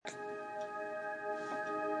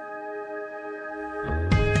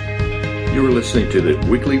You are listening to the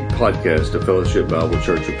weekly podcast of Fellowship Bible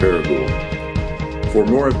Church of Paragould. For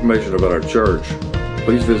more information about our church,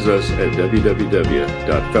 please visit us at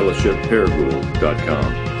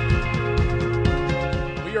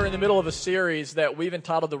www.fellowshipparagould.com. We are in the middle of a series that we've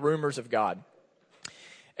entitled The Rumors of God.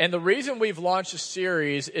 And the reason we've launched this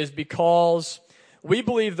series is because we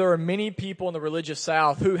believe there are many people in the religious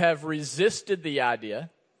South who have resisted the idea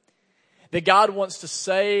that God wants to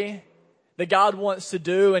say, that God wants to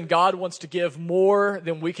do, and God wants to give more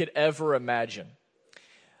than we could ever imagine.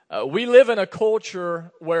 We live in a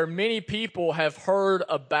culture where many people have heard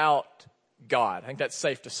about God. I think that's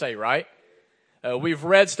safe to say, right? We've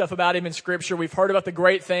read stuff about Him in Scripture. We've heard about the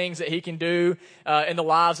great things that He can do in the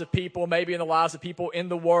lives of people, maybe in the lives of people in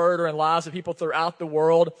the Word or in lives of people throughout the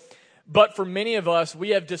world. But for many of us, we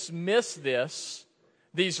have dismissed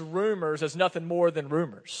these rumors as nothing more than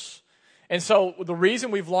rumors. And so the reason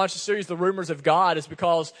we've launched the series, The Rumors of God, is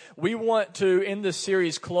because we want to, in this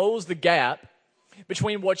series, close the gap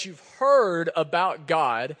between what you've heard about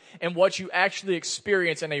God and what you actually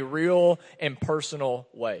experience in a real and personal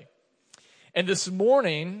way. And this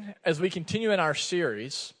morning, as we continue in our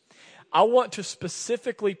series, I want to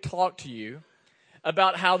specifically talk to you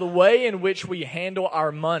about how the way in which we handle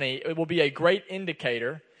our money, it will be a great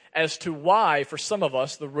indicator as to why, for some of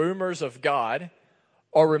us, the rumors of God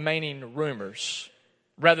are remaining rumors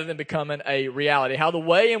rather than becoming a reality. How the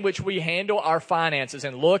way in which we handle our finances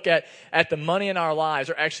and look at the money in our lives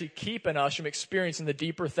are actually keeping us from experiencing the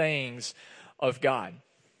deeper things of God.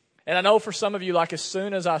 And I know for some of you, like as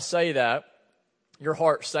soon as I say that, your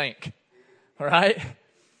heart sank, all right?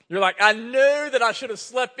 You're like, I knew that I should have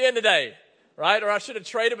slept in today, right? Or I should have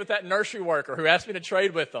traded with that nursery worker who asked me to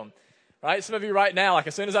trade with them. Right? Some of you right now, like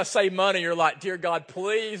as soon as I say money, you're like, dear God,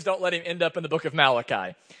 please don't let him end up in the book of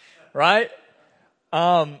Malachi. Right?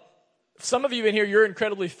 Some of you in here, you're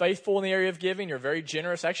incredibly faithful in the area of giving. You're very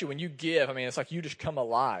generous. Actually, when you give, I mean, it's like you just come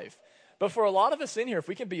alive. But for a lot of us in here, if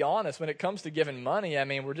we can be honest, when it comes to giving money, I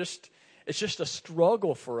mean, it's just a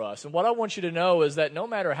struggle for us. And what I want you to know is that no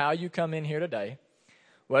matter how you come in here today,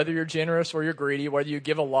 whether you're generous or you're greedy, whether you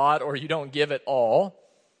give a lot or you don't give at all,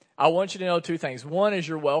 I want you to know two things. One is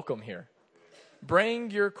you're welcome here. Bring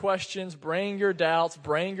your questions, bring your doubts,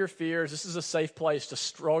 bring your fears. This is a safe place to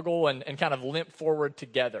struggle and kind of limp forward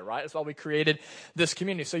together, right? That's why we created this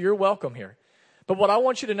community. So you're welcome here. But what I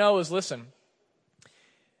want you to know is, listen,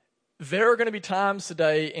 there are going to be times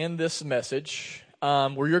today in this message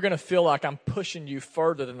where you're going to feel like I'm pushing you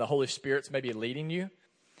further than the Holy Spirit's maybe leading you.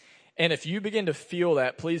 And if you begin to feel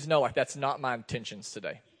that, please know like that's not my intentions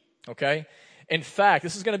today, okay? In fact,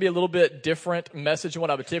 this is going to be a little bit different message than what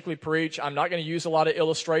I would typically preach. I'm not going to use a lot of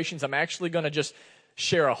illustrations. I'm actually going to just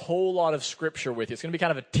share a whole lot of scripture with you. It's going to be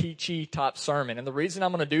kind of a teachy type sermon. And the reason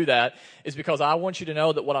I'm going to do that is because I want you to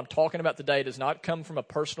know that what I'm talking about today does not come from a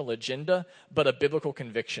personal agenda, but a biblical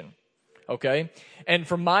conviction. Okay? And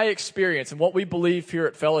from my experience and what we believe here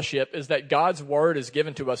at Fellowship is that God's word is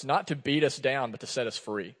given to us not to beat us down, but to set us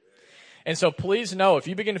free. And so please know, if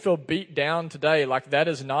you begin to feel beat down today, like that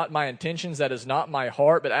is not my intentions, that is not my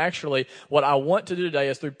heart, but actually what I want to do today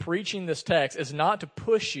is through preaching this text is not to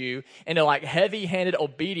push you into like heavy-handed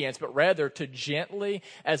obedience, but rather to gently,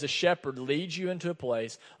 as a shepherd, lead you into a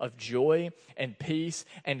place of joy and peace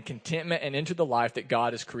and contentment and into the life that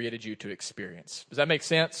God has created you to experience. Does that make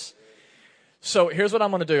sense? So here's what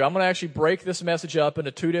I'm going to do. I'm going to actually break this message up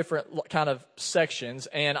into two different kind of sections,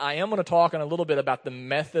 and I am going to talk in a little bit about the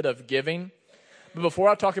method of giving. But before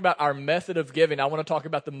I talk about our method of giving, I want to talk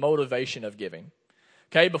about the motivation of giving.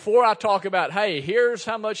 Okay, before I talk about, hey, here's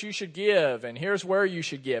how much you should give, and here's where you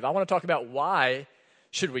should give, I want to talk about why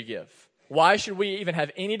should we give? Why should we even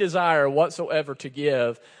have any desire whatsoever to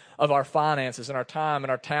give of our finances and our time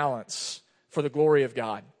and our talents for the glory of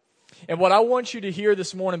God? And what I want you to hear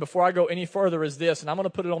this morning before I go any further is this, and I'm going to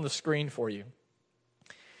put it on the screen for you.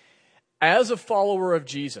 As a follower of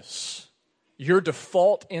Jesus, your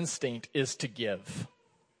default instinct is to give.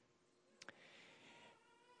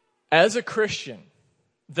 As a Christian,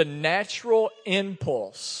 the natural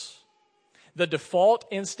impulse, the default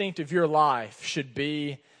instinct of your life should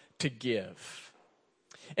be to give.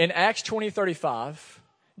 In Acts 20:35,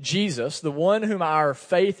 Jesus, the one whom our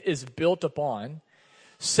faith is built upon,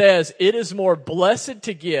 says it is more blessed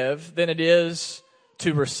to give than it is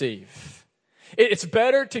to receive. It's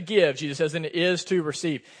better to give, Jesus says, than it is to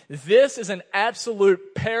receive. This is an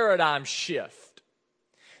absolute paradigm shift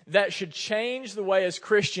that should change the way as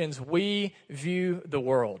Christians we view the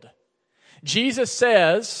world. Jesus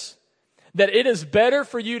says that it is better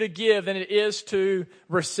for you to give than it is to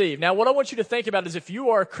receive. Now, what I want you to think about is if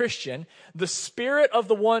you are a Christian, the spirit of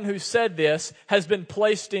the one who said this has been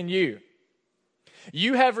placed in you.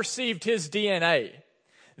 You have received his DNA.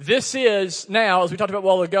 This is now, as we talked about a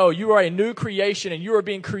while ago, you are a new creation and you are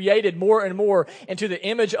being created more and more into the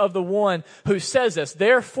image of the one who says this.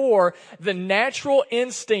 Therefore, the natural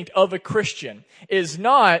instinct of a Christian is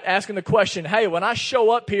not asking the question, hey, when I show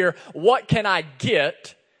up here, what can I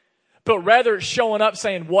get? But rather it's showing up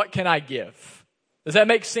saying, what can I give? Does that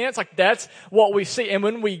make sense? Like that's what we see. And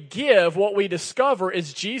when we give, what we discover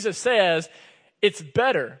is Jesus says, it's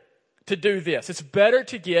better to do this. It's better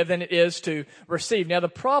to give than it is to receive. Now, the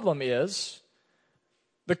problem is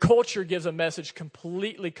the culture gives a message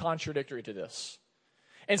completely contradictory to this.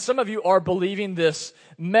 And some of you are believing this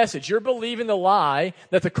message. You're believing the lie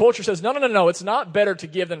that the culture says, no, it's not better to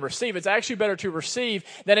give than receive. It's actually better to receive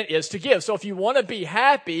than it is to give. So if you want to be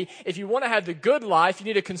happy, if you want to have the good life, you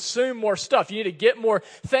need to consume more stuff. You need to get more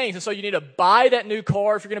things. And so you need to buy that new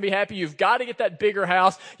car if you're going to be happy. You've got to get that bigger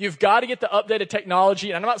house. You've got to get the updated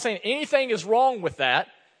technology. And I'm not saying anything is wrong with that.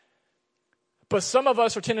 But some of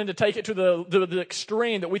us are tending to take it to the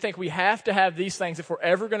extreme that we think we have to have these things if we're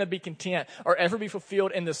ever going to be content or ever be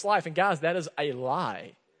fulfilled in this life. And guys, that is a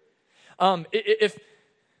lie. If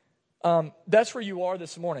that's where you are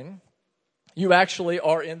this morning, you actually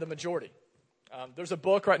are in the majority. There's a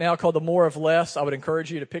book right now called The More of Less. I would encourage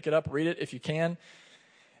you to pick it up, read it if you can.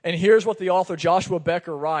 And here's what the author Joshua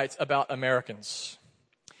Becker writes about Americans.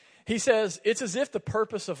 He says, it's as if the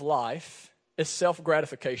purpose of life is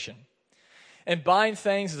self-gratification. And buying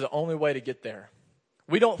things is the only way to get there.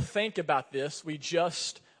 We don't think about this. We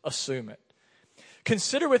just assume it.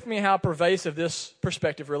 Consider with me how pervasive this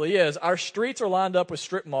perspective really is. Our streets are lined up with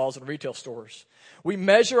strip malls and retail stores. We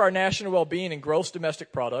measure our national well-being in gross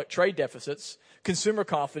domestic product, trade deficits, consumer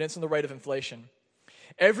confidence, and the rate of inflation.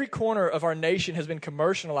 Every corner of our nation has been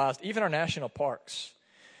commercialized, even our national parks.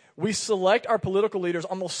 We select our political leaders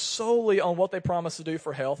almost solely on what they promise to do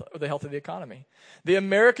for health or the health of the economy. The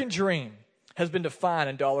American dream has been defined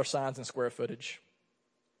in dollar signs and square footage.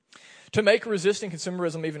 To make resisting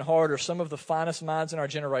consumerism even harder, some of the finest minds in our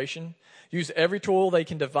generation use every tool they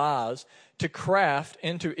can devise to craft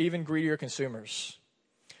into even greedier consumers.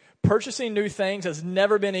 Purchasing new things has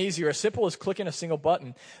never been easier, as simple as clicking a single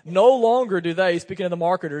button. No longer do they, speaking of the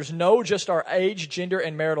marketers, know just our age, gender,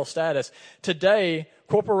 and marital status. Today,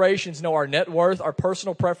 corporations know our net worth, our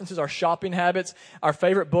personal preferences, our shopping habits, our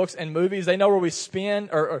favorite books and movies. They know where we spend,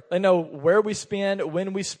 or they know where we spend,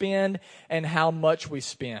 when we spend, and how much we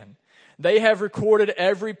spend. They have recorded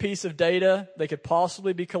every piece of data they could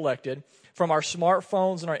possibly be collected from our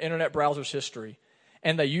smartphones and our internet browsers' history,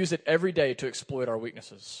 and they use it every day to exploit our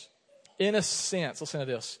weaknesses. In a sense, listen to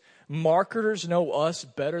this, marketers know us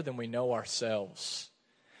better than we know ourselves.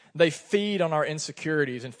 They feed on our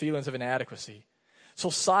insecurities and feelings of inadequacy.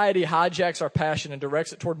 Society hijacks our passion and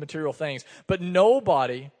directs it toward material things, but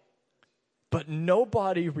nobody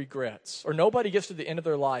regrets, or nobody gets to the end of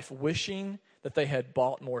their life wishing that they had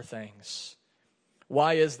bought more things.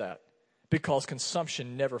 Why is that? Because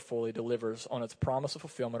consumption never fully delivers on its promise of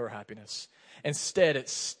fulfillment or happiness. Instead, it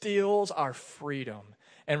steals our freedom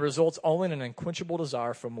and results only in an unquenchable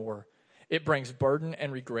desire for more. It brings burden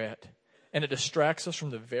and regret, and it distracts us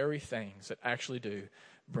from the very things that actually do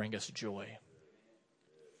bring us joy.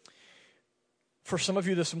 For some of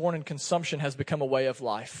you this morning, consumption has become a way of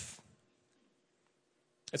life.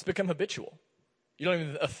 It's become habitual. You don't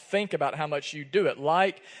even think about how much you do it.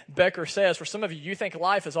 Like Becker says, for some of you, you think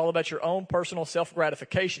life is all about your own personal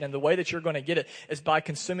self-gratification, and the way that you're going to get it is by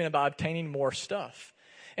consuming and by obtaining more stuff.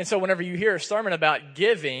 And so whenever you hear a sermon about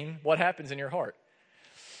giving, what happens in your heart?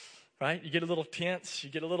 Right? You get a little tense, you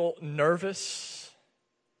get a little nervous,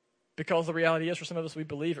 because the reality is, for some of us, we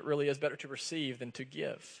believe it really is better to receive than to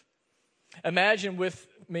give. Imagine with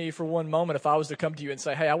me for one moment if I was to come to you and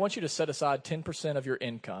say, hey, I want you to set aside 10% of your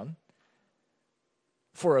income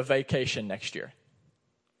for a vacation next year.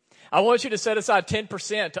 I want you to set aside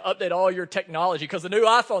 10% to update all your technology because the new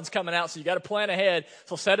iPhone's coming out, so you got to plan ahead.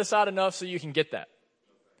 So set aside enough so you can get that.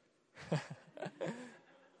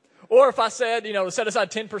 Or if I said, to set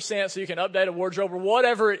aside 10% so you can update a wardrobe or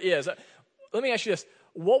whatever it is. Let me ask you this.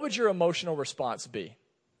 What would your emotional response be?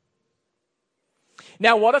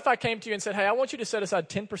 Now, what if I came to you and said, hey, I want you to set aside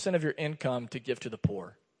 10% of your income to give to the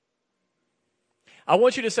poor. I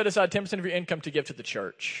want you to set aside 10% of your income to give to the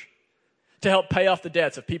church, to help pay off the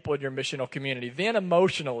debts of people in your missional community. Then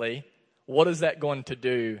emotionally, what is that going to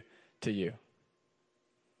do to you?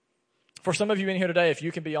 For some of you in here today, if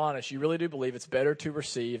you can be honest, you really do believe it's better to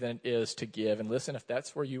receive than it is to give. And listen, if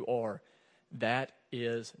that's where you are, that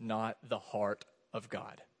is not the heart of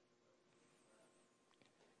God.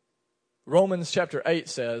 Romans chapter 8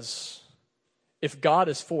 says, if God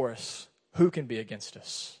is for us, who can be against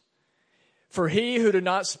us? For he who did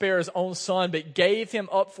not spare his own son, but gave him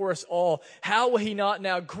up for us all, how will he not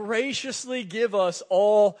now graciously give us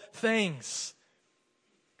all things?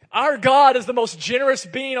 Our God is the most generous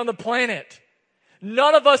being on the planet.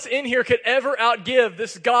 None of us in here could ever outgive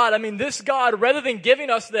this God. I mean, this God, rather than giving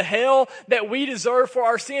us the hell that we deserve for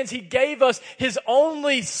our sins, he gave us his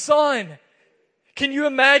only son. Can you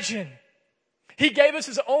imagine? He gave us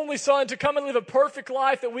his only son to come and live a perfect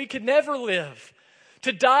life that we could never live.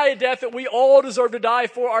 To die a death that we all deserve to die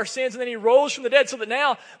for our sins. And then he rose from the dead so that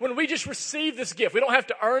now when we just receive this gift, we don't have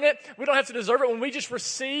to earn it. We don't have to deserve it. When we just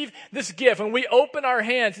receive this gift, when we open our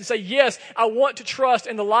hands and say, yes, I want to trust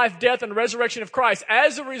in the life, death, and resurrection of Christ.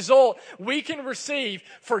 As a result, we can receive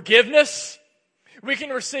forgiveness. We can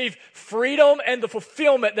receive freedom and the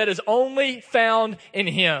fulfillment that is only found in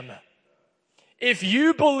him. If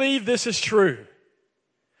you believe this is true,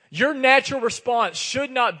 your natural response should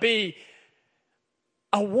not be,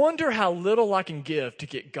 I wonder how little I can give to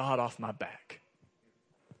get God off my back.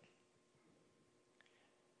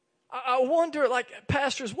 I wonder,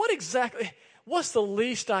 pastors, what's the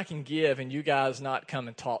least I can give and you guys not come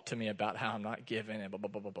and talk to me about how I'm not giving and blah, blah,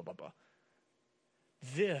 blah, blah, blah, blah, blah.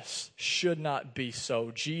 This should not be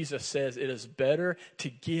so. Jesus says it is better to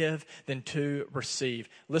give than to receive.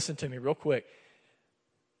 Listen to me real quick.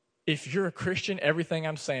 If you're a Christian, everything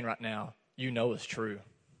I'm saying right now, you know is true.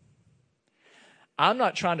 I'm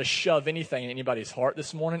not trying to shove anything in anybody's heart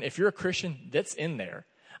this morning. If you're a Christian, that's in there.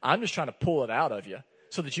 I'm just trying to pull it out of you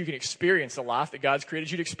so that you can experience the life that God's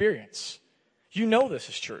created you to experience. You know this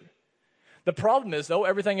is true. The problem is, though,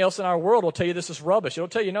 everything else in our world will tell you this is rubbish. It'll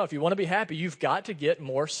tell you, no, if you want to be happy, you've got to get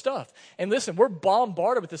more stuff. And listen, we're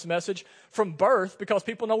bombarded with this message from birth because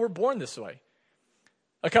people know we're born this way.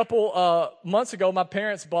 A couple months ago, my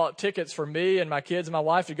parents bought tickets for me and my kids and my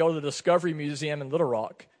wife to go to the Discovery Museum in Little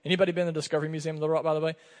Rock. Anybody been to the Discovery Museum in Little Rock, by the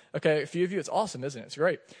way? Okay, a few of you. It's awesome, isn't it? It's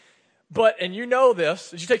great. And you know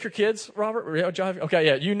this. Did you take your kids, Robert? Okay,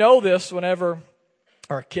 yeah. You know this whenever,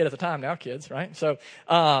 or a kid at the time, now kids, right? So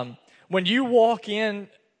when you walk in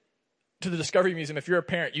to the Discovery Museum, if you're a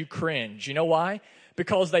parent, you cringe. You know why?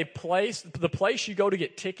 Because the place you go to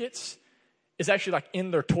get tickets is actually like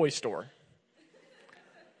in their toy store.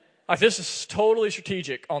 Like this is totally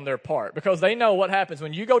strategic on their part because they know what happens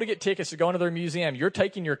when you go to get tickets to go into their museum. You're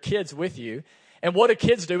taking your kids with you. And what do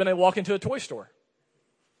kids do when they walk into a toy store?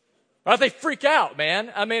 Right? They freak out,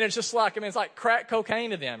 man. I mean, it's like crack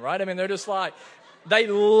cocaine to them, right? I mean, they're just like, they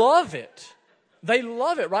love it. They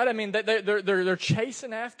love it, right? I mean, they're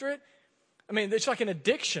chasing after it. I mean, it's like an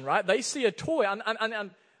addiction, right? They see a toy. I'm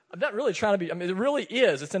not really trying to be, I mean, it really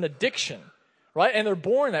is. It's an addiction. Right? And they're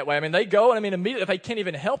born that way. I mean, they go, and I mean, immediately, if they can't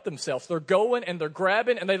even help themselves, they're going and they're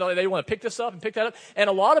grabbing, and they want to pick this up and pick that up. And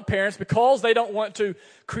a lot of parents, because they don't want to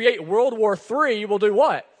create World War III, will do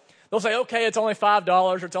what? They'll say, okay, it's only $5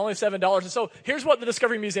 or it's only $7. And so here's what the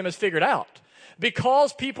Discovery Museum has figured out.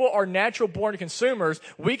 Because people are natural born consumers,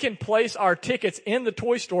 we can place our tickets in the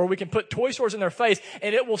toy store. We can put toy stores in their face,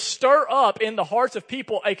 and it will stir up in the hearts of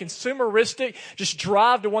people a consumeristic just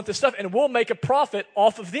drive to want this stuff, and we'll make a profit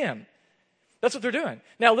off of them. That's what they're doing.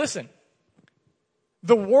 Now listen,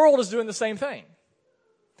 the world is doing the same thing.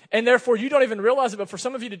 And therefore, you don't even realize it, but for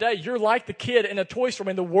some of you today, you're like the kid in a toy store. I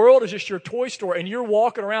mean, the world is just your toy store, and you're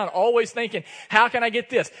walking around always thinking, how can I get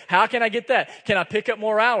this? How can I get that? Can I pick up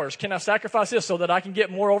more hours? Can I sacrifice this so that I can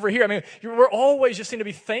get more over here? I mean, we're always just seem to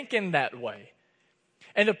be thinking that way.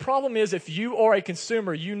 And the problem is, if you are a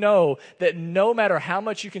consumer, you know that no matter how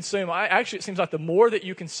much you consume, actually it seems like the more that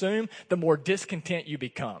you consume, the more discontent you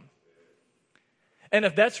become. And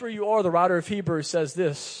if that's where you are, the writer of Hebrews says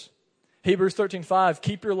this, Hebrews 13:5,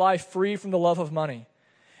 keep your life free from the love of money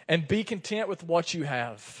and be content with what you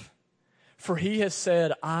have. For he has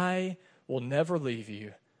said, I will never leave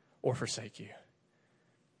you or forsake you.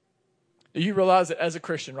 Do you realize that as a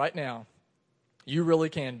Christian right now, you really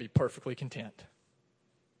can be perfectly content?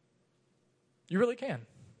 You really can.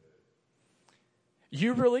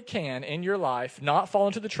 You really can, in your life, not fall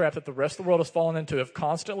into the trap that the rest of the world has fallen into of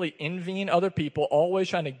constantly envying other people, always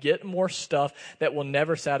trying to get more stuff that will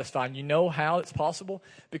never satisfy. And you know how it's possible?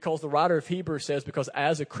 Because the writer of Hebrews says, because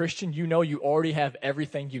as a Christian, you know you already have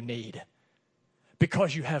everything you need.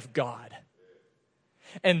 Because you have God.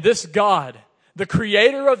 And this God, the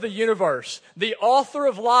creator of the universe, the author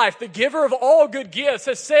of life, the giver of all good gifts,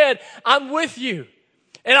 has said, I'm with you.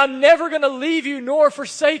 And I'm never going to leave you nor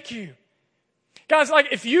forsake you. Guys,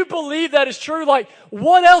 if you believe that is true,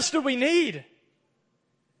 what else do we need?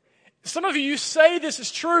 Some of you say this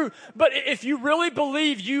is true, but if you really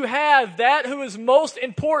believe you have that who is most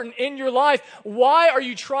important in your life, why are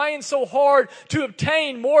you trying so hard to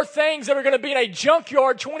obtain more things that are going to be in a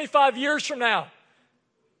junkyard 25 years from now?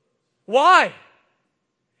 Why?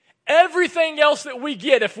 Everything else that we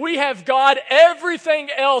get, if we have God, everything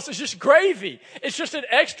else is just gravy. It's just an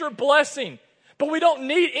extra blessing. But we don't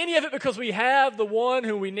need any of it because we have the one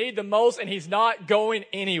who we need the most, and he's not going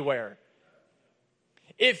anywhere.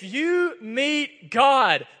 If you meet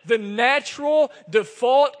God, the natural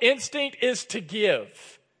default instinct is to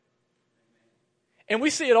give. And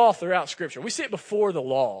we see it all throughout Scripture. We see it before the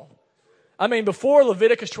law. I mean, before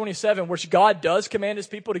Leviticus 27, which God does command his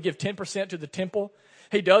people to give 10% to the temple.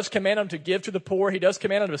 He does command them to give to the poor. He does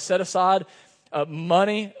command them to set aside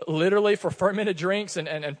money, literally, for fermented drinks and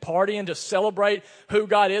partying to celebrate who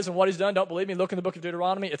God is and what he's done. Don't believe me? Look in the book of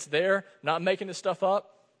Deuteronomy. It's there. I'm not making this stuff up.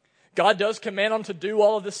 God does command them to do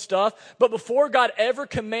all of this stuff. But before God ever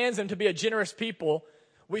commands them to be a generous people,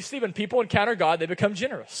 we see when people encounter God, they become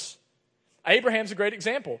generous. Abraham's a great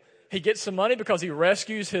example. He gets some money because he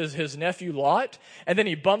rescues his nephew Lot. And then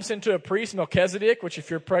he bumps into a priest, Melchizedek, which if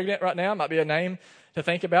you're pregnant right now, might be a name to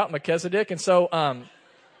think about, Melchizedek. And so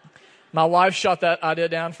my wife shot that idea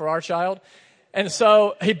down for our child. And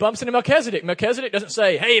so he bumps into Melchizedek. Melchizedek doesn't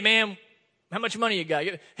say, hey, man, how much money you got?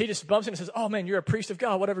 He just bumps in and says, oh, man, you're a priest of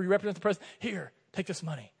God, whatever, you represent the president. Here, take this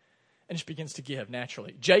money. And just begins to give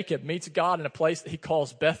naturally. Jacob meets God in a place that he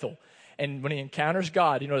calls Bethel. And when he encounters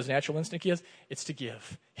God, you know what his natural instinct is? It's to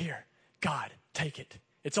give. Here, God, take it.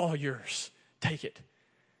 It's all yours. Take it.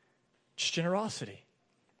 Just generosity.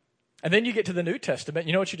 And then you get to the New Testament.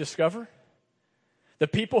 You know what you discover? The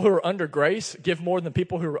people who are under grace give more than the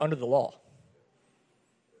people who are under the law.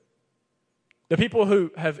 The people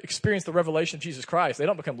who have experienced the revelation of Jesus Christ, they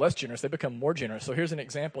don't become less generous, they become more generous. So here's an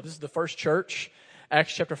example. This is the first church,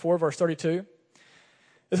 Acts chapter 4, verse 32.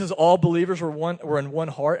 This is all believers were in one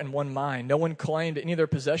heart and one mind. No one claimed any of their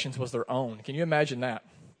possessions was their own. Can you imagine that?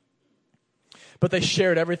 But they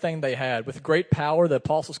shared everything they had. With great power, the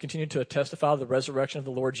apostles continued to testify of the resurrection of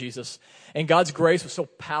the Lord Jesus. And God's grace was so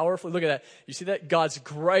powerfully, look at that. You see that? God's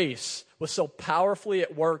grace was so powerfully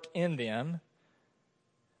at work in them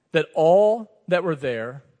that there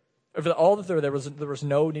was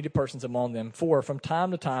no needy persons among them. For from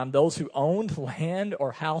time to time, those who owned land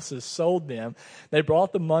or houses sold them. They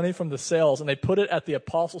brought the money from the sales and they put it at the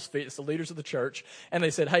apostles' feet. It's the leaders of the church. And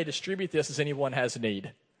they said, hey, distribute this as anyone has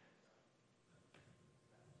need.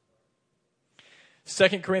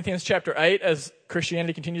 2 Corinthians chapter 8, as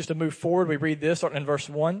Christianity continues to move forward, we read this starting in verse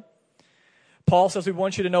 1. Paul says, we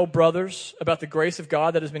want you to know, brothers, about the grace of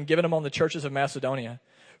God that has been given among the churches of Macedonia.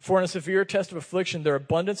 For in a severe test of affliction, their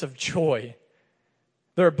abundance of joy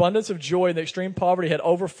and the extreme poverty had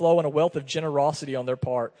overflow and a wealth of generosity on their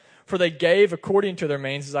part. For they gave according to their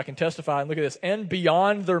means, as I can testify, and look at this, and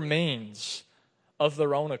beyond their means of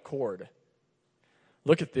their own accord.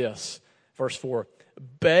 Look at this, verse 4.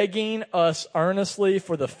 Begging us earnestly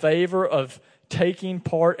for the favor of taking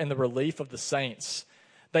part in the relief of the saints.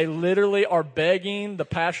 They literally are begging the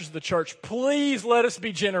pastors of the church, please let us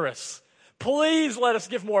be generous. Please let us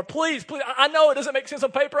give more. Please. I know it doesn't make sense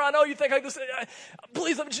on paper. I know you think like this.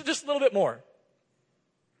 Please, let me just a little bit more.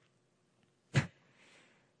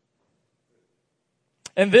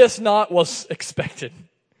 And this not was expected.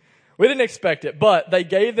 We didn't expect it, but they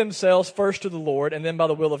gave themselves first to the Lord and then by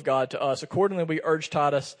the will of God to us. Accordingly, we urge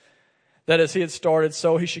Titus that as he had started,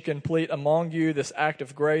 so he should complete among you this act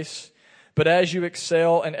of grace. But as you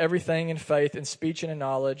excel in everything in faith, in speech and in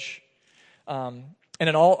knowledge, and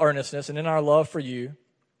in all earnestness and in our love for you,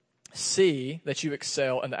 see that you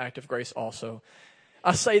excel in the act of grace also.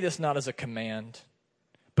 I say this not as a command,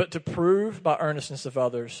 but to prove by earnestness of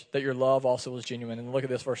others that your love also is genuine. And look at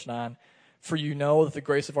this, verse 9. For you know that the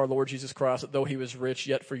grace of our Lord Jesus Christ, that though he was rich,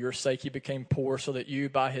 yet for your sake he became poor, so that you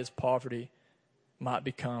by his poverty might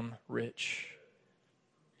become rich.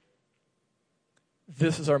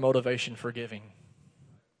 This is our motivation for giving.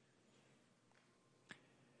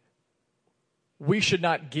 We should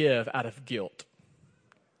not give out of guilt.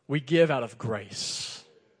 We give out of grace.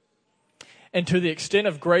 And to the extent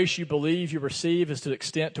of grace you believe you receive is to the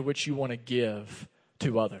extent to which you want to give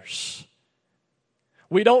to others.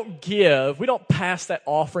 We don't pass that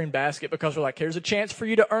offering basket because we're like, here's a chance for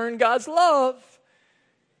you to earn God's love.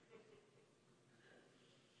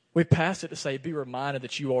 We pass it to say, be reminded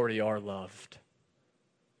that you already are loved.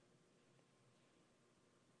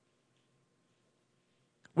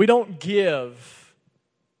 We don't give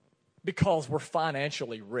because we're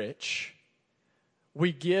financially rich.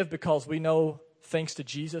 We give because we know, thanks to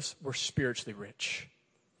Jesus, we're spiritually rich.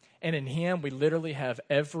 And in him, we literally have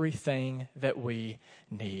everything that we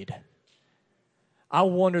need. I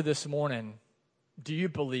wonder this morning, do you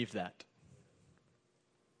believe that?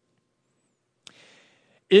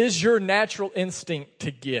 Is your natural instinct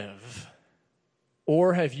to give?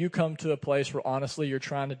 Or have you come to a place where honestly you're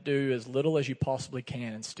trying to do as little as you possibly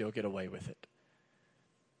can and still get away with it?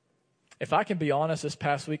 If I can be honest, this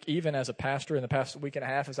past week, even as a pastor in the past week and a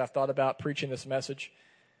half, as I've thought about preaching this message,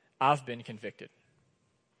 I've been convicted.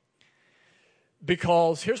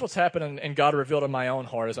 Because here's what's happened, and God revealed in my own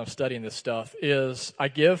heart as I'm studying this stuff, is I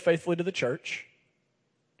give faithfully to the church.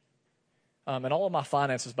 And all of my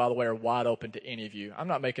finances, by the way, are wide open to any of you. I'm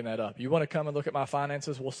not making that up. You want to come and look at my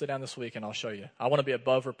finances? We'll sit down this week and I'll show you. I want to be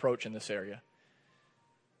above reproach in this area.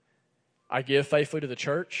 I give faithfully to the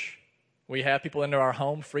church. We have people into our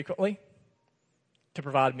home frequently to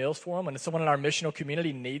provide meals for them. When someone in our missional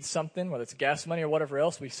community needs something, whether it's gas money or whatever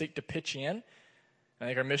else, we seek to pitch in. I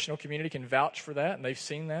think our missional community can vouch for that, and they've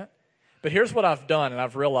seen that. But here's what I've done, and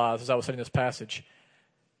I've realized as I was studying this passage.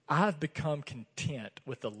 I've become content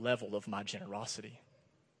with the level of my generosity.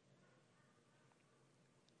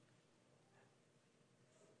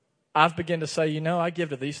 I've begun to say, I give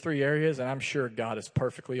to these 3 areas, and I'm sure God is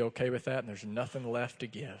perfectly okay with that, and there's nothing left to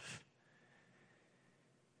give.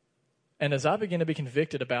 And as I begin to be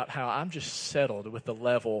convicted about how I'm just settled with the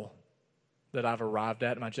level that I've arrived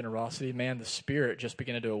at in my generosity, man, the Spirit just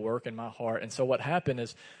began to do a work in my heart. And so what happened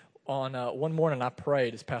is on one morning I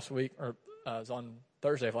prayed this past week, or it was on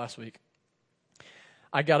Thursday of last week.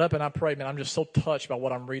 I got up and I prayed, man, I'm just so touched by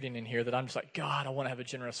what I'm reading in here that I'm just like, God, I want to have a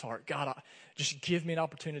generous heart. God, just give me an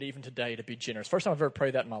opportunity even today to be generous. First time I've ever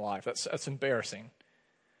prayed that in my life. That's embarrassing.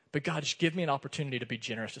 But God, just give me an opportunity to be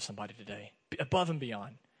generous to somebody today, above and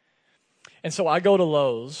beyond. And so I go to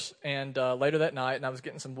Lowe's, and later that night, and I was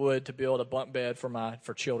getting some wood to build a bunk bed for my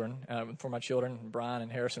children, Brian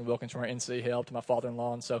and Harrison Wilkins from our NC helped, my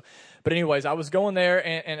father-in-law. And so, but anyways, I was going there,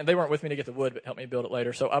 and they weren't with me to get the wood, but helped me build it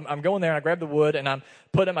later. So I'm going there, and I grab the wood, and I'm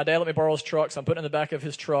putting it. My dad let me borrow his truck, so I'm putting it in the back of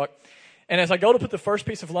his truck. And as I go to put the first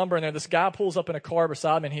piece of lumber in there, this guy pulls up in a car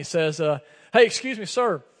beside me, and he says, "Hey, excuse me,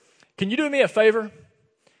 sir, can you do me a favor?"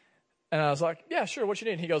 And I was like, "Yeah, sure, what you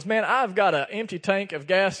need?" And he goes, "Man, I've got an empty tank of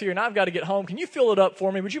gas here, and I've got to get home. Can you fill it up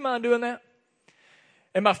for me? Would you mind doing that?"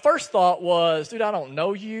 And my first thought was, dude, I don't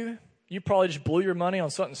know you. You probably just blew your money on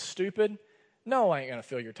something stupid. No, I ain't going to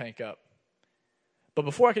fill your tank up. But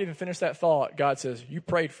before I could even finish that thought, God says, you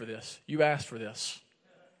prayed for this. You asked for this.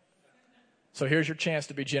 So here's your chance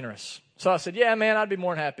to be generous. So I said, yeah, man, I'd be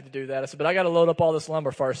more than happy to do that. I said, but I got to load up all this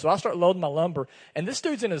lumber first. So I start loading my lumber, and this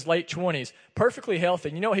dude's in his late 20s, perfectly healthy.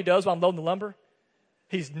 And you know what he does while I'm loading the lumber?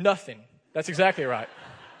 He's nothing. That's exactly right.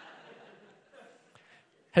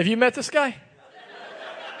 Have you met this guy?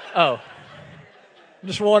 Oh. I'm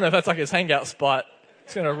just wondering if that's like his hangout spot.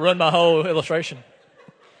 It's going to ruin my whole illustration.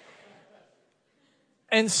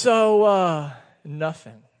 And so,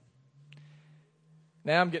 nothing.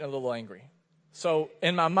 Now I'm getting a little angry. So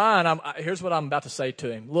in my mind, here's what I'm about to say to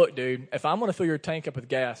him. Look, dude, if I'm going to fill your tank up with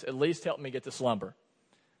gas, at least help me get this lumber.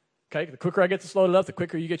 Okay? The quicker I get this loaded up, the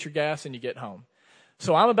quicker you get your gas and you get home.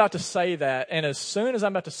 So I'm about to say that, and as soon as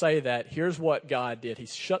I'm about to say that, here's what God did. He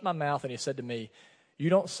shut my mouth and he said to me, you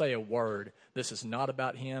don't say a word. This is not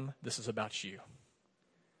about him. This is about you.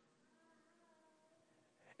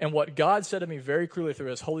 And what God said to me very clearly through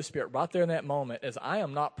his Holy Spirit right there in that moment is I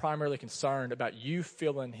am not primarily concerned about you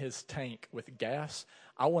filling his tank with gas.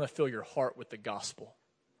 I want to fill your heart with the gospel.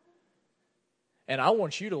 And I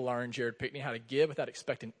want you to learn, Jared Pickney, how to give without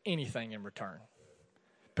expecting anything in return.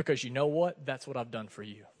 Because you know what? That's what I've done for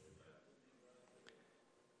you.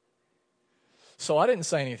 So I didn't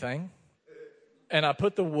say anything. And I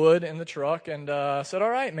put the wood in the truck and said, all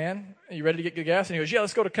right, man, are you ready to get good gas? And he goes, yeah,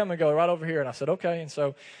 let's go to Come and Go right over here. And I said, okay. And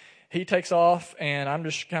so he takes off, and I'm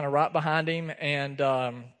just kind of right behind him. And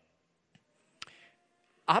I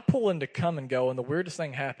pull into Come and Go, and the weirdest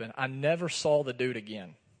thing happened. I never saw the dude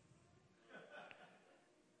again.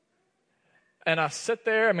 And I sit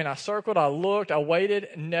there. I circled, I looked, I waited,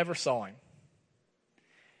 never saw him.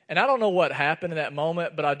 And I don't know what happened in that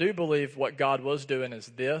moment, but I do believe what God was doing is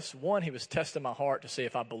this. One, he was testing my heart to see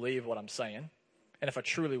if I believe what I'm saying and if I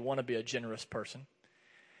truly want to be a generous person.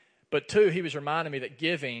 But two, he was reminding me that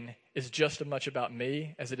giving is just as much about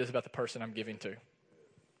me as it is about the person I'm giving to.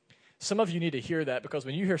 Some of you need to hear that, because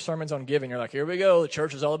when you hear sermons on giving, you're like, here we go, the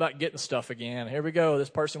church is all about getting stuff again. Here we go, this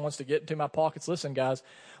person wants to get into my pockets. Listen, guys,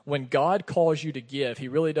 when God calls you to give, he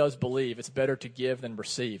really does believe it's better to give than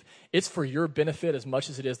receive. It's for your benefit as much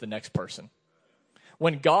as it is the next person.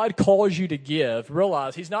 When God calls you to give,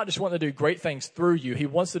 realize he's not just wanting to do great things through you, he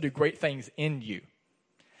wants to do great things in you.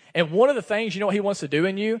 And one of the things, what he wants to do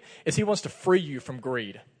in you is he wants to free you from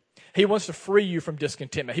greed. He wants to free you from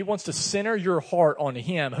discontentment. He wants to center your heart on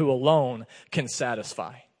him who alone can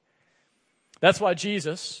satisfy. That's why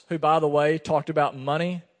Jesus, who, by the way, talked about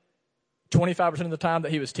money 25% of the time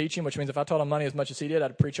that he was teaching, which means if I taught on money as much as he did,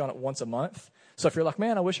 I'd preach on it once a month. So if you're like,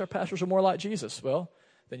 man, I wish our pastors were more like Jesus, well,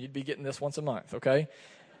 then you'd be getting this once a month, okay?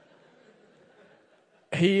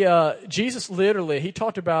 Jesus literally, he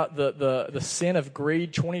talked about the sin of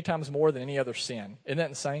greed 20 times more than any other sin. Isn't that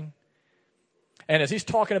insane? And as he's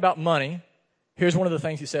talking about money, here's one of the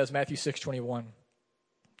things he says, Matthew 6:21.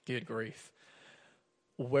 Good grief.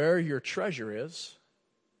 Where your treasure is,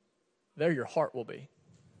 there your heart will be.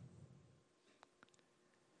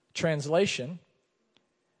 Translation,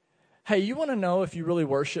 hey, you want to know if you really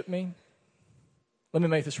worship me? Let me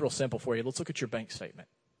make this real simple for you. Let's look at your bank statement.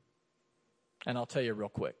 And I'll tell you real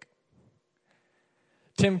quick.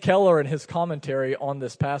 Tim Keller, in his commentary on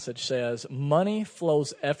this passage, says, money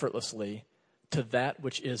flows effortlessly to that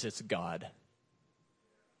which is its God.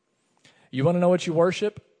 You want to know what you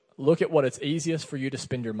worship? Look at what it's easiest for you to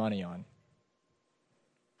spend your money on.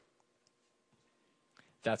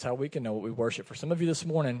 That's how we can know what we worship. For some of you this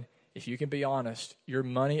morning, if you can be honest, your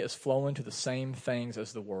money is flowing to the same things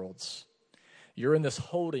as the world's. You're in this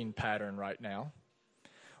holding pattern right now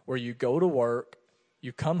where you go to work,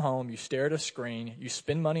 you come home, you stare at a screen, you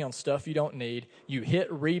spend money on stuff you don't need, you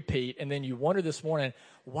hit repeat, and then you wonder this morning,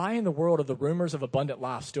 why in the world are the rumors of abundant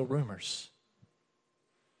life still rumors?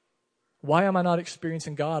 Why am I not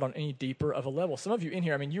experiencing God on any deeper of a level? Some of you in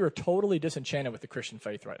here, you are totally disenchanted with the Christian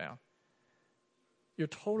faith right now. You're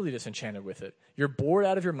totally disenchanted with it. You're bored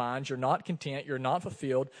out of your mind. You're not content. You're not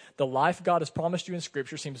fulfilled. The life God has promised you in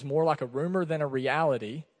Scripture seems more like a rumor than a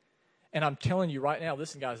reality. And I'm telling you right now,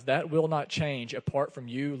 listen, guys, that will not change apart from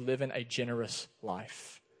you living a generous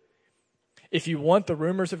life. If you want the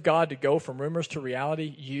rumors of God to go from rumors to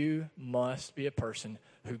reality, you must be a person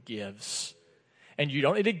who gives. And you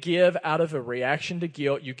don't need to give out of a reaction to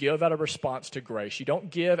guilt. You give out of response to grace. You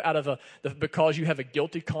don't give out of because you have a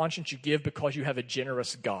guilty conscience. You give because you have a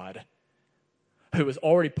generous God who has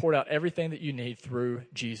already poured out everything that you need through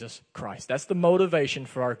Jesus Christ. That's the motivation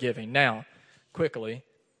for our giving. Now, quickly,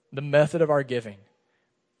 the method of our giving.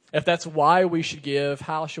 If that's why we should give,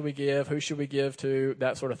 how should we give, who should we give to,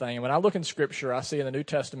 that sort of thing. And when I look in Scripture, I see in the New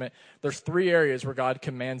Testament, there's 3 areas where God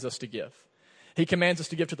commands us to give. He commands us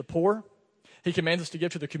to give to the poor. He commands us to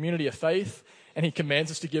give to the community of faith, and he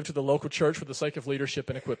commands us to give to the local church for the sake of leadership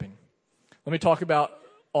and equipping. Let me talk about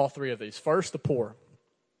all 3 of these. First, the poor.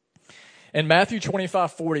 In Matthew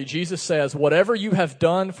 25:40, Jesus says, whatever you have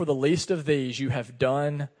done for the least of these, you have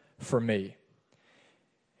done for me.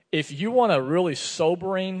 If you want a really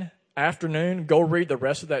sobering afternoon, go read the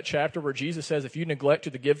rest of that chapter where Jesus says, if you neglect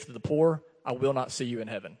to give to the poor, I will not see you in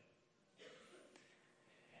heaven.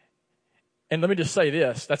 And let me just say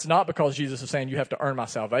this. That's not because Jesus is saying you have to earn my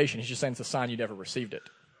salvation. He's just saying it's a sign you never received it.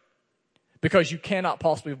 Because you cannot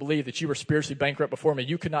possibly believe that you were spiritually bankrupt before me.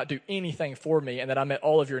 You could not do anything for me and that I met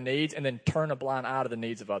all of your needs and then turn a blind eye to the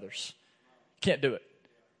needs of others. Can't do it.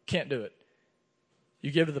 Can't do it.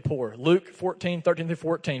 You give to the poor. Luke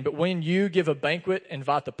 14:13-14. But when you give a banquet,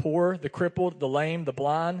 invite the poor, the crippled, the lame, the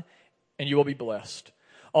blind, and you will be blessed.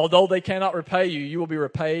 Although they cannot repay you, you will be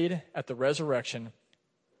repaid at the resurrection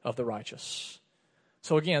of the righteous.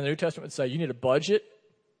 So again, the New Testament would say you need to budget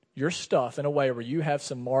your stuff in a way where you have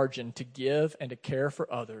some margin to give and to care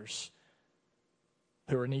for others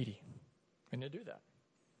who are needy. We need to do that.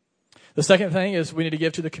 The second thing is we need to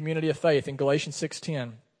give to the community of faith. In Galatians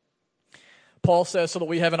 6:10, Paul says, so that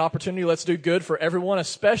we have an opportunity, let's do good for everyone,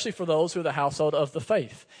 especially for those who are the household of the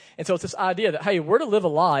faith. And so it's this idea that, hey, we're to live a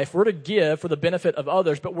life, we're to give for the benefit of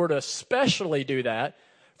others, but we're to especially do that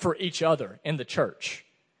for each other in the church.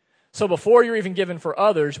 So before you're even giving for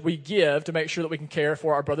others, we give to make sure that we can care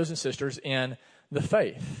for our brothers and sisters in the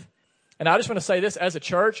faith. And I just want to say this, as a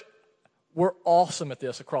church, we're awesome at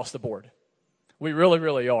this across the board. We really,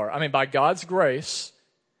 really are. By God's grace,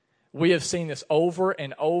 we have seen this over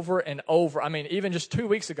and over and over. Even just 2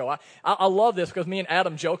 weeks ago, I love this because me and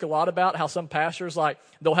Adam joke a lot about how some pastors,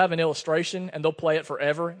 they'll have an illustration and they'll play it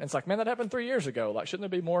forever. And it's like, man, that happened 3 years ago. Shouldn't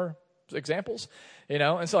there be more examples?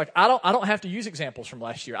 And so I don't have to use examples from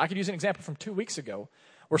last year. I could use an example from 2 weeks ago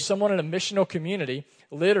where someone in a missional community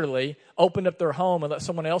literally opened up their home and let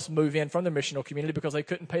someone else move in from the missional community because they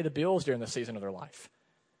couldn't pay the bills during the season of their life.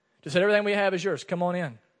 Just said, everything we have is yours. Come on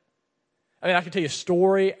in. I can tell you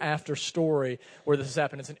story after story where this has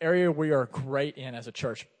happened. It's an area we are great in as a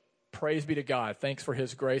church. Praise be to God. Thanks for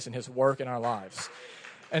his grace and his work in our lives.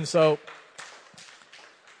 And so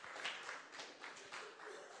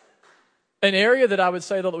An area that I would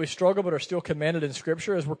say, though, that we struggle but are still commanded in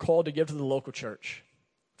Scripture is we're called to give to the local church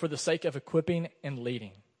for the sake of equipping and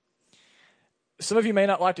leading. Some of you may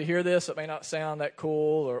not like to hear this. It may not sound that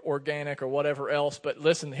cool or organic or whatever else. But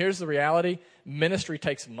listen, here's the reality. Ministry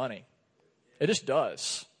takes money. It just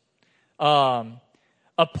does.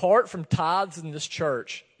 Apart from tithes in this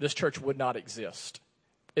church would not exist.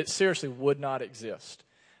 It seriously would not exist.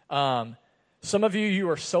 Some of you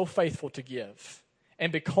are so faithful to give.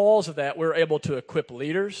 And because of that, we're able to equip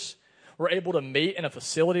leaders. We're able to meet in a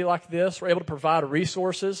facility like this. We're able to provide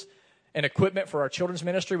resources and equipment for our children's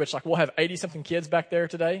ministry, which we'll have 80-something kids back there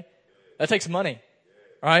today. That takes money,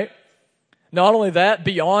 right? Not only that,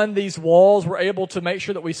 beyond these walls, we're able to make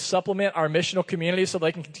sure that we supplement our missional community so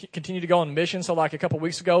they can continue to go on mission. So like a couple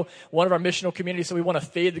weeks ago, one of our missional communities said we want to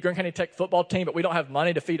feed the Greene County Tech football team, but we don't have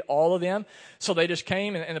money to feed all of them. So they just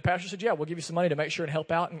came, and the pastor said, yeah, we'll give you some money to make sure and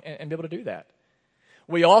help out and be able to do that.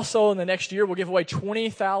 We also, in the next year, will give away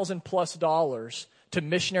 $20,000+ to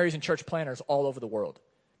missionaries and church planters all over the world.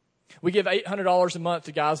 We give $800 a month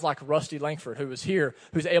to guys like Rusty Langford, who is here,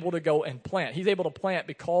 who's able to go and plant. He's able to plant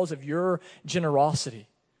because of your generosity.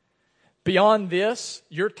 Beyond this,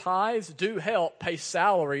 your tithes do help pay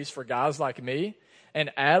salaries for guys like me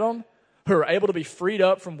and Adam, who are able to be freed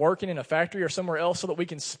up from working in a factory or somewhere else so that we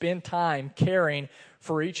can spend time caring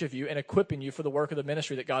for each of you and equipping you for the work of the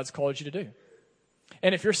ministry that God's called you to do.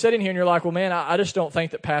 And if you're sitting here and you're like, well, man, I just don't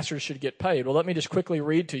think that pastors should get paid. Well, let me just quickly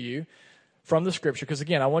read to you from the Scripture, because,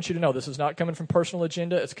 again, I want you to know this is not coming from personal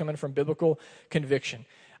agenda. It's coming from biblical conviction.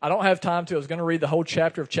 I don't have time to. I was going to read the whole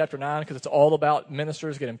chapter of chapter 9 because it's all about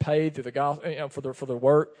ministers getting paid through the gospel, for their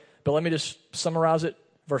work. But let me just summarize it,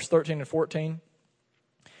 verse 13 and 14.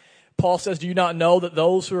 Paul says, do you not know that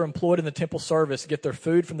those who are employed in the temple service get their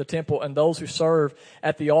food from the temple, and those who serve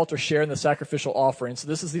at the altar share in the sacrificial offering? So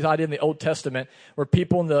this is the idea in the Old Testament where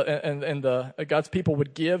people God's people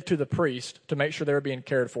would give to the priest to make sure they were being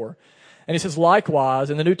cared for. And he says,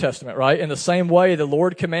 likewise, in the New Testament, right? In the same way, the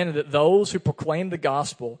Lord commanded that those who proclaim the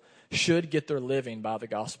gospel should get their living by the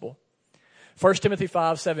gospel. 1 Timothy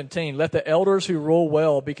 5:17, let the elders who rule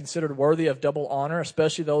well be considered worthy of double honor,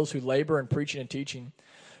 especially those who labor in preaching and teaching.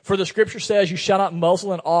 For the Scripture says, you shall not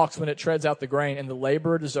muzzle an ox when it treads out the grain, and the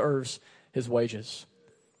laborer deserves his wages.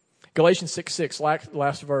 Galatians 6:6,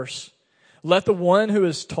 last verse. Let the one who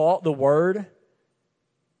is taught the word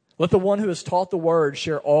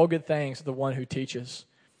share all good things with the one who teaches.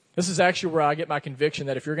 This is actually where I get my conviction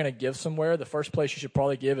that if you're going to give somewhere, the first place you should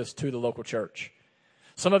probably give is to the local church.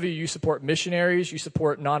 Some of you support missionaries, you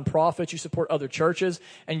support nonprofits, you support other churches,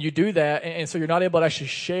 and you do that, and so you're not able to actually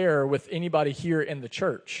share with anybody here in the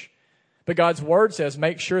church. But God's Word says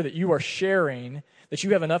make sure that you are sharing, that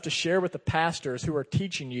you have enough to share with the pastors who are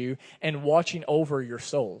teaching you and watching over your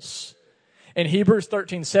souls. In Hebrews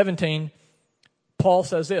 13:17, Paul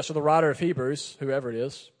says this, or the writer of Hebrews, whoever it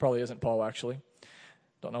is, probably isn't Paul actually.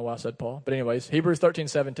 Don't know why I said Paul. But anyways, Hebrews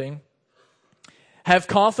 13:17. Have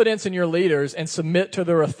confidence in your leaders and submit to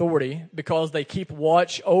their authority because they keep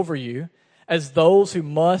watch over you as those who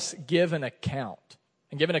must give an account.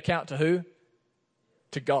 And give an account to who?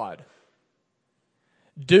 To God.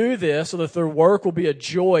 Do this so that their work will be a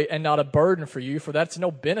joy and not a burden for you, for that's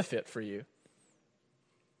no benefit for you.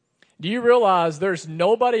 Do you realize there's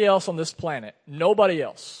nobody else on this planet, nobody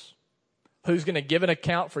else, who's going to give an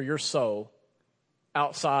account for your soul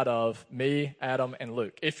outside of me, Adam, and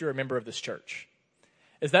Luke, if you're a member of this church?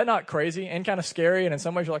 Is that not crazy and kind of scary? And in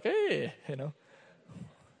some ways you're like, hey,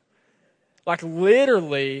 Like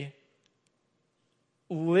literally,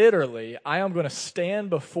 I am going to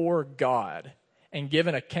stand before God and give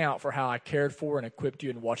an account for how I cared for and equipped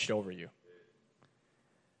you and watched over you.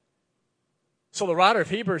 So the writer of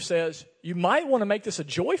Hebrews says, you might want to make this a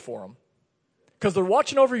joy for them because they're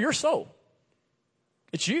watching over your soul.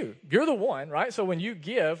 It's you. You're the one, right? So when you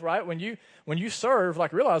give, right, when you serve,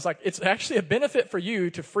 realize, it's actually a benefit for you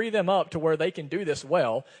to free them up to where they can do this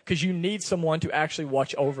well because you need someone to actually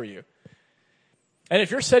watch over you. And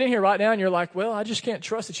if you're sitting here right now and you're like, well, I just can't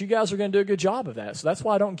trust that you guys are going to do a good job of that, so that's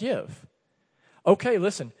why I don't give. Okay,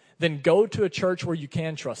 listen, then go to a church where you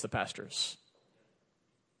can trust the pastors.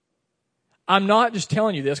 I'm not just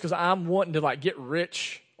telling you this because I'm wanting to get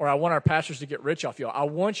rich, or I want our pastors to get rich off y'all. I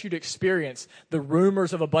want you to experience the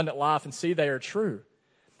rumors of abundant life and see they are true.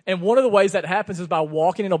 And one of the ways that happens is by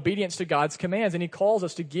walking in obedience to God's commands. And He calls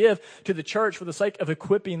us to give to the church for the sake of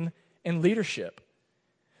equipping and leadership.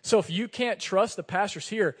 So if you can't trust the pastors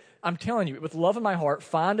here, I'm telling you, with love in my heart,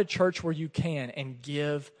 find a church where you can and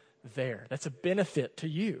give there. That's a benefit to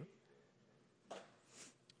you.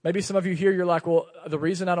 Maybe some of you here, you're like, well, the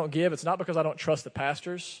reason I don't give, it's not because I don't trust the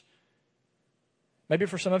pastors. Maybe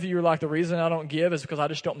for some of you, you're like, the reason I don't give is because I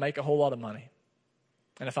just don't make a whole lot of money.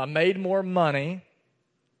 And if I made more money,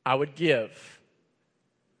 I would give.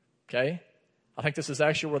 Okay? I think this is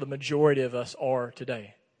actually where the majority of us are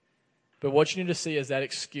today. But what you need to see is that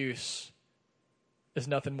excuse is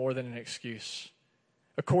nothing more than an excuse.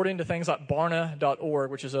 According to things like Barna.org,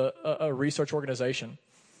 which is a research organization,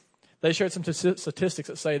 they shared some statistics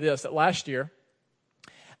that say this, that last year,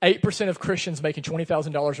 8% of Christians making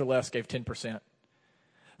 $20,000 or less gave 10%.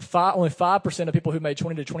 Only 5% of people who made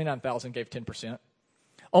 $20,000 to $29,000 gave 10%.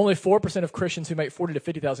 Only 4% of Christians who make $40,000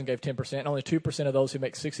 to $50,000 gave 10%. And only 2% of those who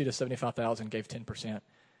make $60,000 to $75,000 gave 10%.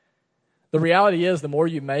 The reality is, the more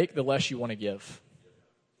you make, the less you want to give.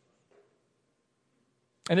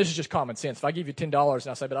 And this is just common sense. If I give you $10 and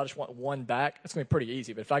I say, but I just want one back, it's going to be pretty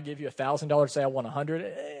easy. But if I give you $1,000, say I want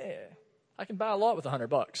 $100, I can buy a lot with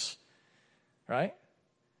 $100, right?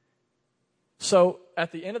 So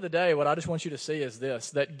at the end of the day, what I just want you to see is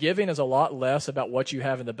this, that giving is a lot less about what you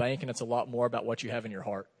have in the bank, and it's a lot more about what you have in your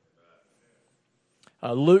heart.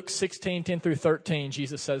 Luke 16:10 through 13,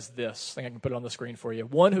 Jesus says this. I think I can put it on the screen for you.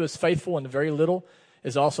 One who is faithful in very little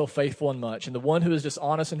is also faithful in much, and the one who is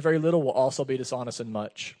dishonest in very little will also be dishonest in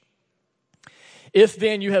much. If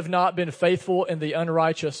then you have not been faithful in the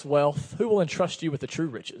unrighteous wealth, who will entrust you with the true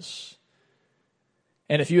riches?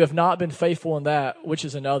 And if you have not been faithful in that which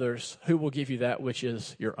is in others, who will give you that which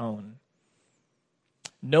is your own?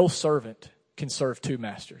 No servant can serve two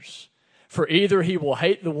masters. For either he will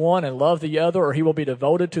hate the one and love the other, or he will be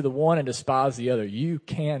devoted to the one and despise the other. You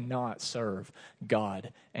cannot serve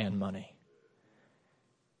God and money.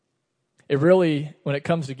 It really, when it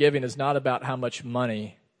comes to giving, is not about how much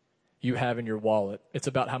money you have in your wallet. It's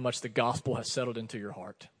about how much the gospel has settled into your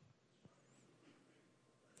heart.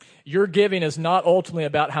 Your giving is not ultimately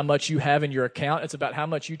about how much you have in your account. It's about how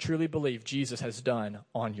much you truly believe Jesus has done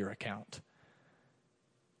on your account.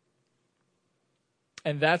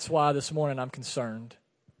 And that's why this morning I'm concerned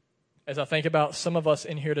as I think about some of us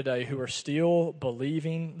in here today who are still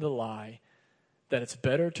believing the lie that it's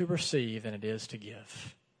better to receive than it is to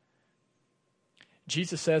give.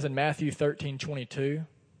 Jesus says in Matthew 13:22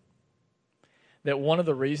 that one of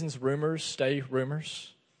the reasons rumors stay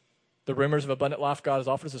rumors, the rumors of abundant life God has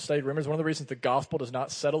offered us to stay rumors, one of the reasons the gospel does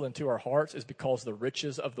not settle into our hearts is because the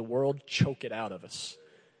riches of the world choke it out of us.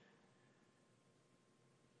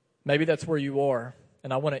 Maybe that's where you are.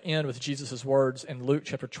 And I want to end with Jesus' words in Luke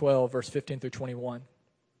chapter 12, verse 15 through 21.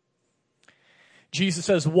 Jesus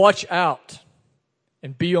says, watch out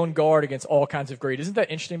and be on guard against all kinds of greed. Isn't that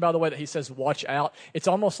interesting, by the way, that he says watch out? It's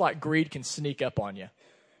almost like greed can sneak up on you.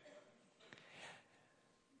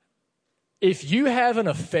 If you have an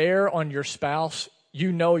affair on your spouse,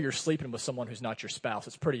 you know you're sleeping with someone who's not your spouse.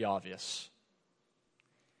 It's pretty obvious.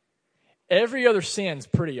 Every other sin's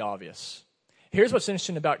pretty obvious. Here's what's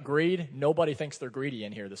interesting about greed. Nobody thinks they're greedy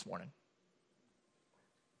in here this morning.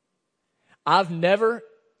 I've never,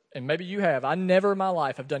 and maybe you have, I never in my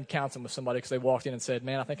life have done counseling with somebody because they walked in and said,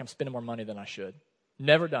 man, I think I'm spending more money than I should.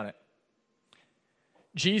 Never done it.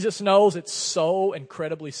 Jesus knows it's so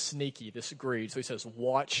incredibly sneaky, this greed. So he says,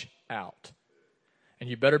 watch out. And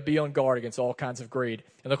you better be on guard against all kinds of greed.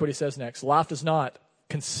 And look what he says next. Life does not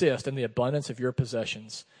consist in the abundance of your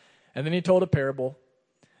possessions. And then he told a parable.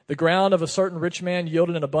 The ground of a certain rich man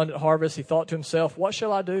yielded an abundant harvest. He thought to himself, what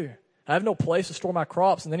shall I do? I have no place to store my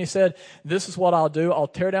crops. And then he said, this is what I'll do. I'll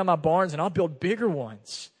tear down my barns and I'll build bigger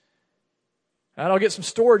ones. And I'll get some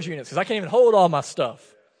storage units because I can't even hold all my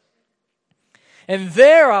stuff. And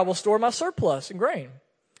there I will store my surplus and grain.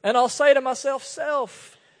 And I'll say to myself,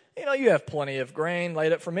 self, you know, you have plenty of grain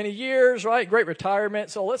laid up for many years, right? Great retirement.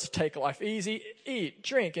 So let's take life easy, eat,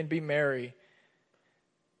 drink, and be merry.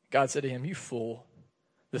 God said to him, you fool.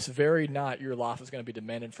 This very night your life is going to be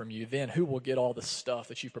demanded from you. Then who will get all the stuff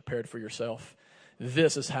that you've prepared for yourself?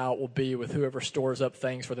 This is how it will be with whoever stores up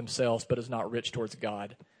things for themselves but is not rich towards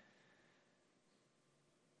God.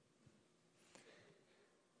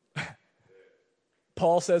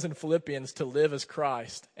 Paul says in Philippians, to live is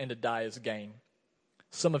Christ and to die is gain.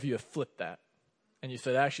 Some of you have flipped that. And you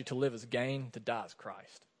said, actually, to live is gain, to die is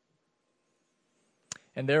Christ.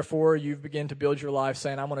 And therefore, you've begun to build your life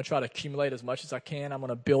saying, I'm going to try to accumulate as much as I can. I'm going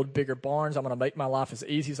to build bigger barns. I'm going to make my life as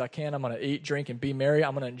easy as I can. I'm going to eat, drink, and be merry.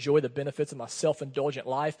 I'm going to enjoy the benefits of my self-indulgent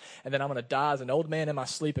life. And then I'm going to die as an old man in my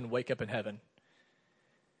sleep and wake up in heaven.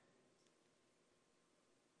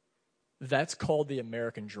 That's called the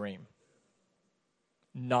American dream,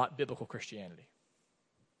 not biblical Christianity.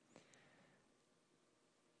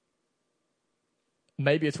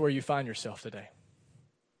 Maybe it's where you find yourself today.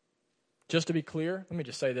 Just to be clear, let me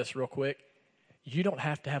just say this real quick. You don't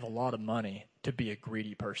have to have a lot of money to be a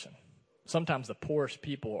greedy person. sometimes the poorest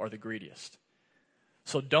people are the greediest.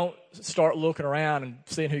 So don't start looking around and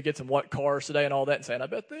seeing who gets in what cars today and all that and saying, I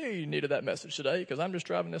bet they needed that message today because I'm just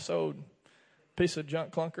driving this old piece of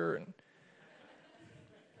junk clunker. And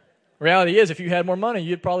reality is, if you had more money,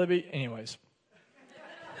 you'd probably be... Anyways.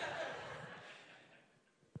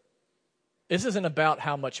 This isn't about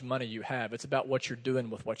how much money you have. It's about what you're doing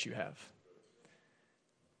with what you have.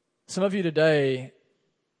 Some of you today,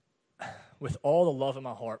 with all the love in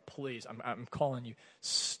my heart, please, I'm calling you,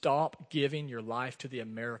 stop giving your life to the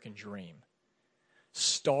American dream.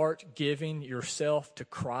 Start giving yourself to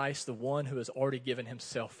Christ, the one who has already given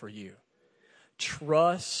himself for you.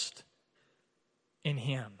 Trust in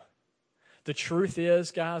him. The truth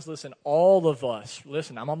is, guys, listen, all of us,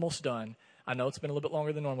 listen, I'm almost done. I know it's been a little bit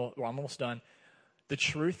longer than normal, but I'm almost done. The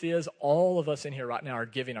truth is, all of us in here right now are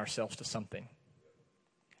giving ourselves to something.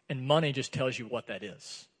 And money just tells you what that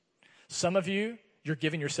is. Some of you, you're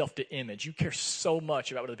giving yourself to image. You care so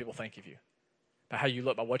much about what other people think of you, about how you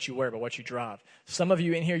look, about what you wear, about what you drive. Some of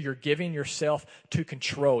you in here, you're giving yourself to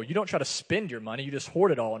control. You don't try to spend your money. You just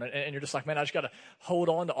hoard it all. And you're just like, man, I just got to hold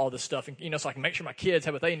on to all this stuff. And, so I can make sure my kids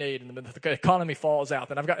have what they need and the economy falls out.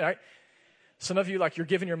 Then I've got, right? Some of you, like, you're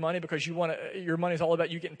giving your money because your money is all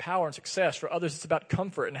about you getting power and success. For others, it's about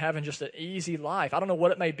comfort and having just an easy life. I don't know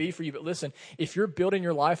what it may be for you, but listen, if you're building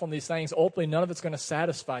your life on these things, ultimately none of it's going to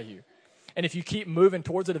satisfy you. And if you keep moving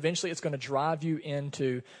towards it, eventually it's going to drive you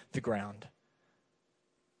into the ground.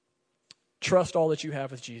 Trust all that you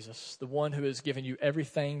have with Jesus, the one who has given you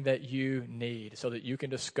everything that you need so that you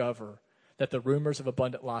can discover that the rumors of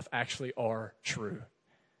abundant life actually are true.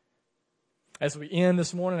 As we end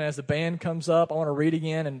this morning, as the band comes up, I want to read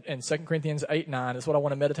again in 2 Corinthians 8:9. That's what I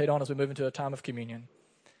want to meditate on as we move into a time of communion.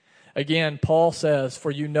 Again, Paul says,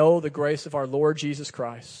 for you know the grace of our Lord Jesus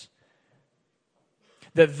Christ,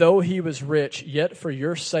 that though he was rich, yet for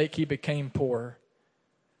your sake he became poor,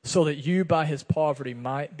 so that you by his poverty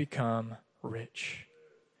might become rich.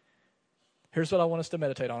 Here's what I want us to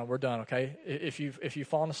meditate on, and we're done, okay? If you've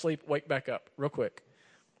fallen asleep, wake back up real quick.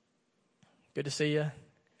 Good to see you.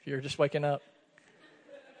 If you're just waking up,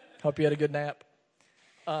 hope you had a good nap.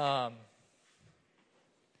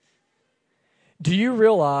 Do you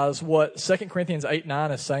realize what 2 Corinthians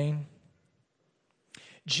 8:9 is saying?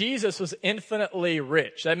 Jesus was infinitely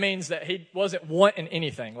rich. That means that he wasn't wanting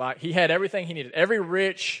anything. Like, he had everything he needed. Every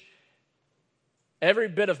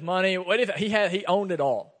bit of money, anything he owned it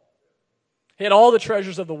all. He had all the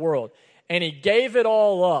treasures of the world. And he gave it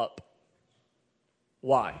all up.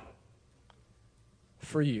 Why?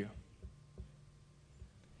 For you.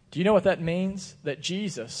 Do you know what that means? That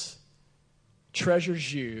Jesus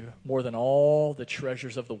treasures you more than all the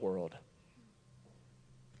treasures of the world.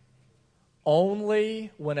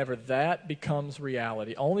 Only whenever that becomes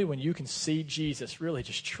reality, only when you can see Jesus really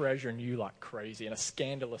just treasuring you like crazy in a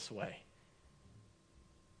scandalous way,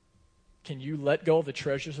 can you let go of the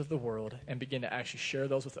treasures of the world and begin to actually share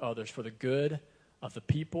those with others for the good of the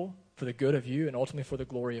people, for the good of you, and ultimately for the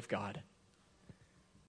glory of God.